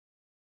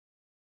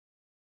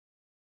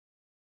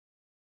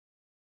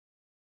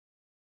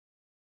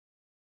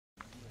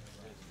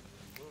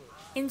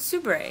In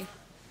Subre,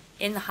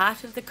 in the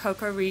heart of the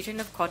cocoa region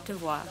of Cote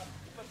d'Ivoire,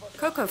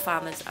 cocoa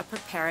farmers are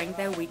preparing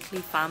their weekly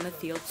farmer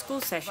field school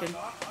session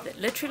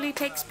that literally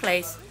takes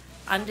place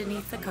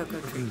underneath the cocoa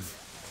trees.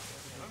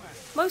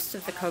 Most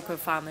of the cocoa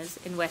farmers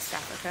in West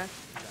Africa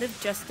live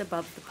just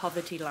above the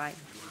poverty line.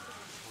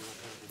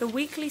 The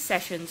weekly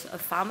sessions of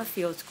farmer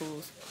field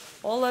schools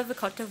all over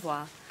Cote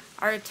d'Ivoire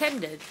are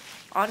attended,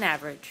 on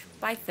average,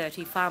 by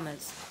 30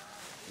 farmers.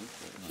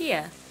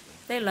 Here,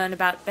 they learn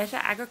about better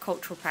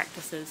agricultural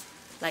practices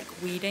like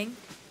weeding,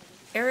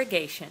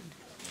 irrigation,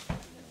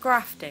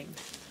 grafting,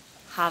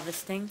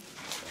 harvesting,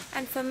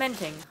 and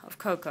fermenting of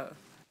cocoa.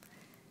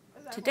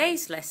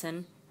 Today's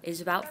lesson is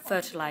about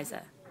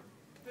fertilizer.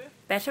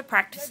 Better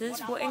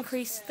practices will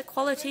increase the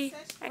quality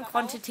and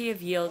quantity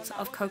of yields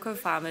of cocoa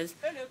farmers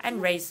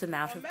and raise them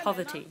out of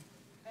poverty.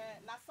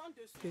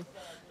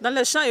 Dans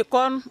les champs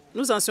écoles,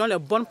 nous enseignons les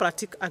bonnes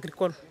pratiques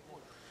agricoles.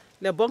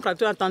 Les bonnes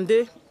pratiques,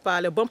 entendez par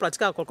les bonnes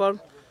pratiques agricoles,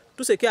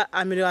 tout ce qui est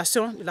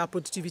amélioration de la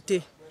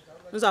productivité.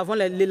 Nous avons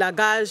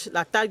l'élagage,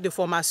 la taille de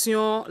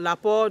formation,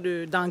 l'apport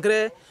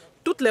d'engrais,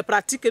 toutes les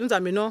pratiques que nous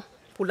amenons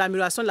pour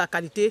l'amélioration de la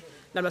qualité,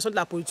 l'amélioration de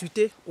la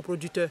productivité aux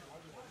producteurs.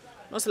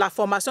 Donc c'est la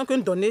formation que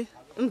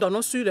nous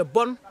donnons sur les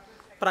bonnes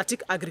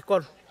pratiques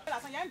agricoles.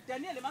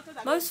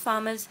 Most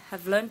farmers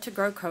have learned to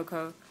grow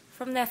cocoa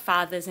from their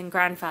fathers and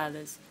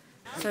grandfathers,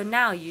 so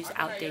now use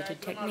outdated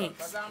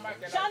techniques.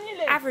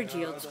 Average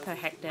yields per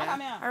hectare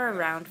are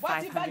around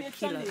 500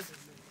 kilos.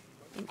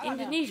 In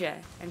Indonesia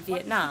and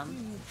Vietnam,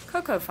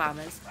 cocoa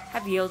farmers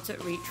have yields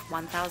that reach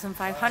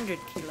 1,500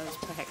 kilos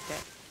per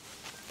hectare.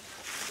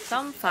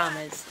 Some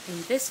farmers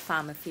in this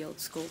farmer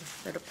field school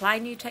that apply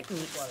new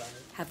techniques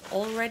have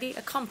already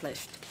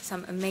accomplished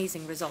some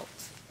amazing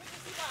results.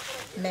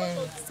 Mais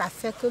ça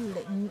fait que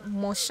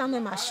mon champ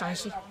même a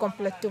changé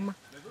complètement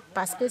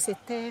parce que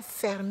c'était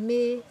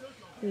fermé,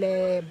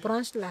 les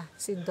branches là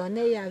se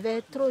donnaient, il y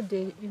avait trop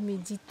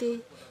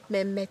d'humidité.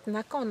 Mais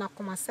maintenant, quand on a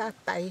commencé à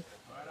tailler,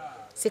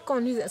 ce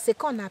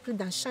qu'on a appris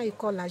dans le champ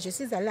école là, je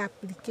suis allée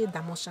appliquer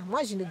dans mon champ.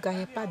 Moi, je ne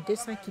gagnais pas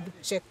 200 kilos.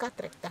 J'ai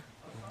 4 hectares.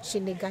 Je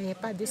ne gagnais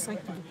pas 200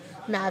 kilos.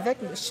 Mais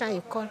avec le champ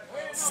école,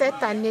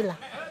 cette année-là,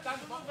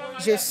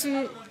 je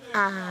suis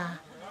à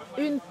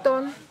 1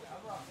 tonne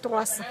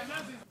 300.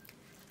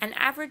 An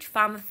average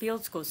farmer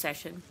field school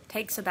session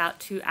takes about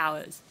 2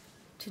 hours.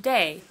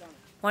 Today,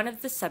 one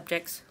of the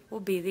subjects will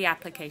be the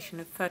application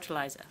of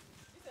fertilizer.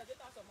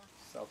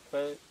 Ça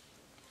fait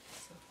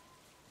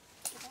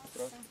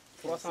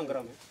 300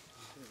 grammes.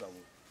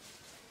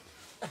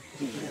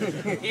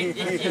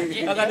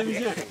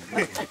 Académicien.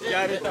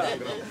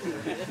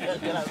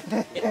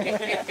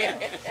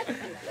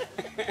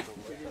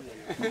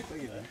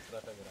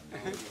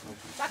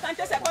 La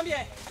quantité c'est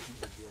combien?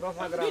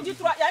 300 grammes. Il y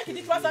a un qui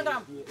dit 300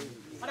 grammes.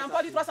 Madame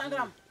Paul dit 300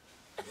 grammes.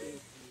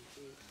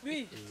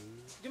 Oui,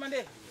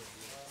 demandez.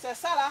 C'est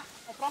ça là,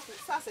 on prend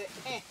ça, c'est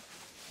 1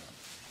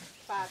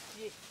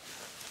 papier.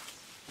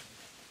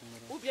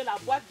 Ou bien la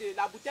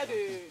bouteille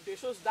de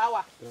choses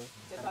d'awa.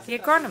 The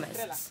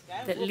agronomists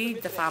that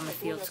lead the farmer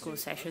field school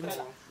sessions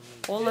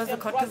all over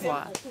Cote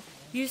d'Ivoire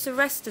use the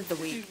rest of the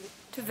week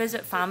to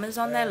visit farmers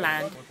on their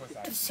land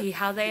to see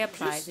how they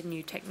apply the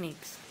new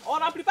techniques. On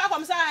ne remplit pas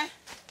comme ça, hein?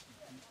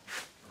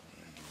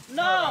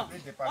 Non,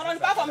 on ne remplit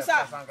pas comme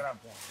ça.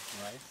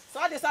 Ça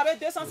va descendre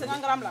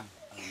 250 grammes là.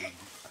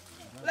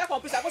 Vous avez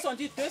compris, ça on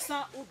dit 200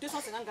 ou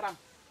 250 grammes.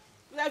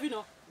 Vous avez vu,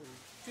 non?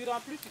 Tu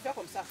remplis, tu fais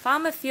comme ça.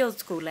 Farmer field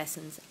school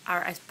lessons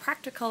are as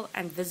practical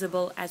and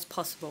visible as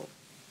possible.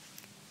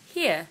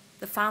 Here,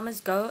 the farmers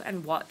go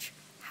and watch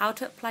how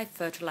to apply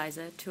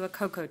fertilizer to a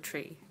cocoa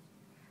tree.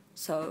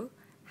 So,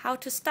 how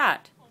to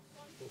start?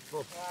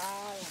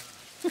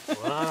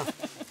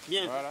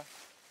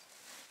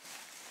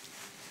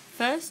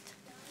 First,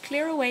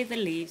 clear away the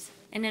leaves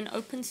in an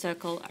open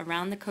circle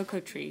around the cocoa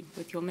tree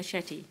with your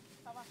machete.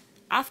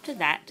 After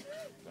that,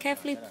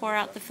 carefully pour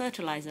out the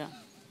fertilizer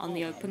on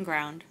the open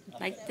ground,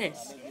 like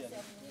this.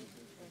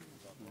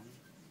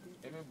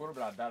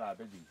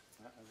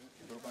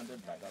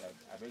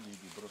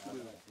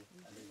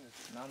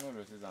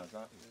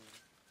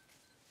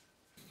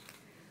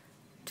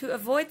 To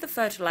avoid the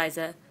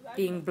fertilizer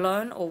being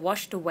blown or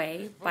washed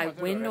away by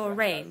wind or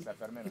rain,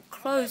 you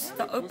close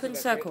the open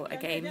circle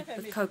again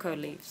with cocoa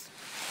leaves.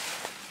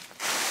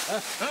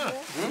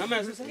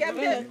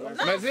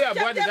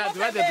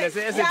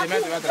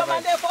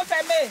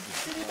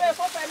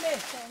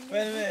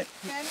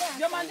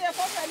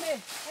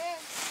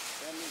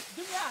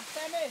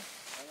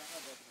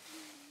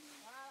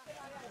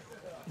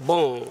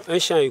 Bon, un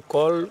champ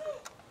école,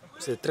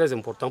 c'est très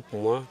important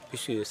pour moi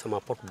puisque ça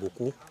m'apporte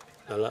beaucoup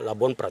la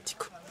bonne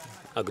pratique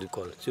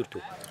agricole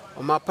surtout.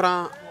 On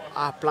m'apprend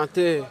à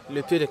planter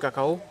le pied de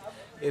cacao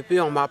et puis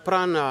on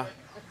m'apprend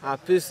à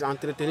plus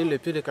entretenir le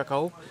pied de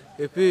cacao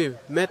et puis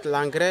mettre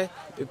l'engrais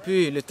et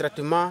puis le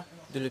traitement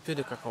de le pied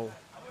de cacao.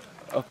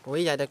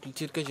 Oui, il y a des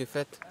cultures que j'ai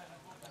faites.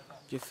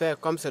 Je fais,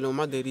 comme c'est le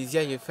moment de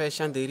rizière, je fais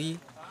champ de riz,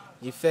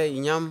 je fais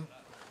igname,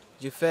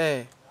 je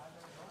fais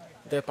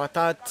des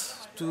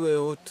patates, tout et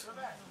autres.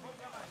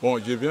 Bon,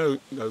 je viens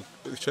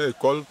chez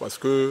l'école parce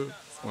que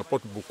on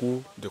apporte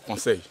beaucoup de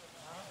conseils.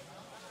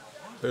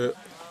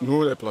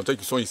 Nous, les planteurs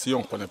qui sont ici, on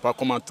ne connaît pas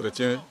comment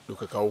entretient le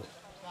cacao.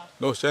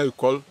 Donc, chez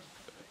l'école,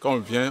 quand on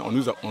vient,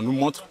 on nous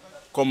montre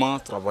comment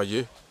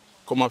travailler,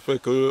 comment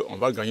faire qu'on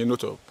va gagner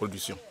notre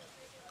production.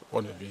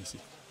 On est bien ici.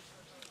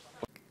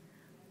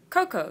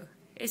 Cocoa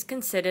is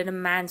considered a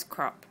man's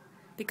crop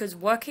because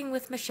working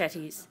with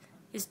machetes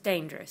is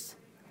dangerous.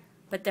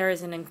 But there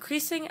is an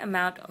increasing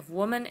amount of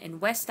women in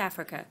West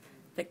Africa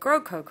that grow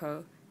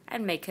cocoa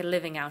and make a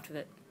living out of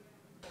it.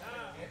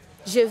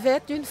 Je vais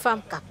être une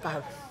femme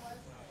capable.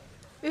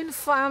 Une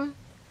femme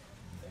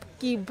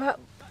qui bat.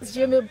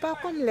 Je me bats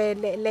comme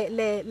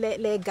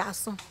les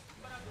garçons.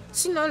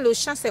 Sinon, le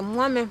champ, c'est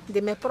moi-même, de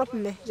mes propres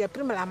mains. J'ai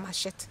pris la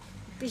machette,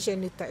 puis j'ai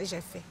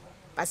fait.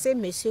 Parce que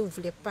monsieur ne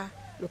voulait pas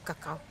le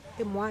cacao.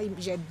 Et moi,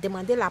 j'ai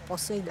demandé la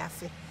portion, il l'a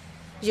fait.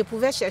 Je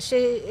pouvais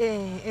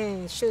chercher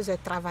une chose de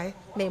travail,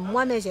 mais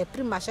moi-même, j'ai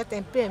pris ma machette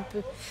un peu.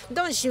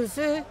 Donc, je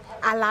veux,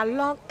 à la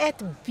longue,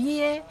 être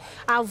bien,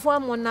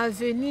 avoir mon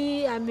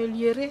avenir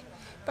amélioré.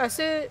 Parce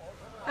que,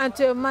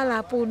 actuellement,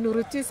 là, pour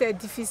nourriture, c'est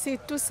difficile,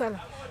 tout ça. Là.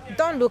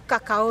 Dans le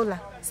cacao, là,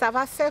 ça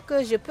va faire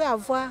que je peux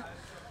avoir,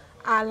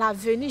 à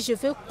l'avenir, je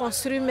veux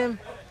construire même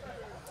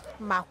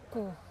ma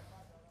cour.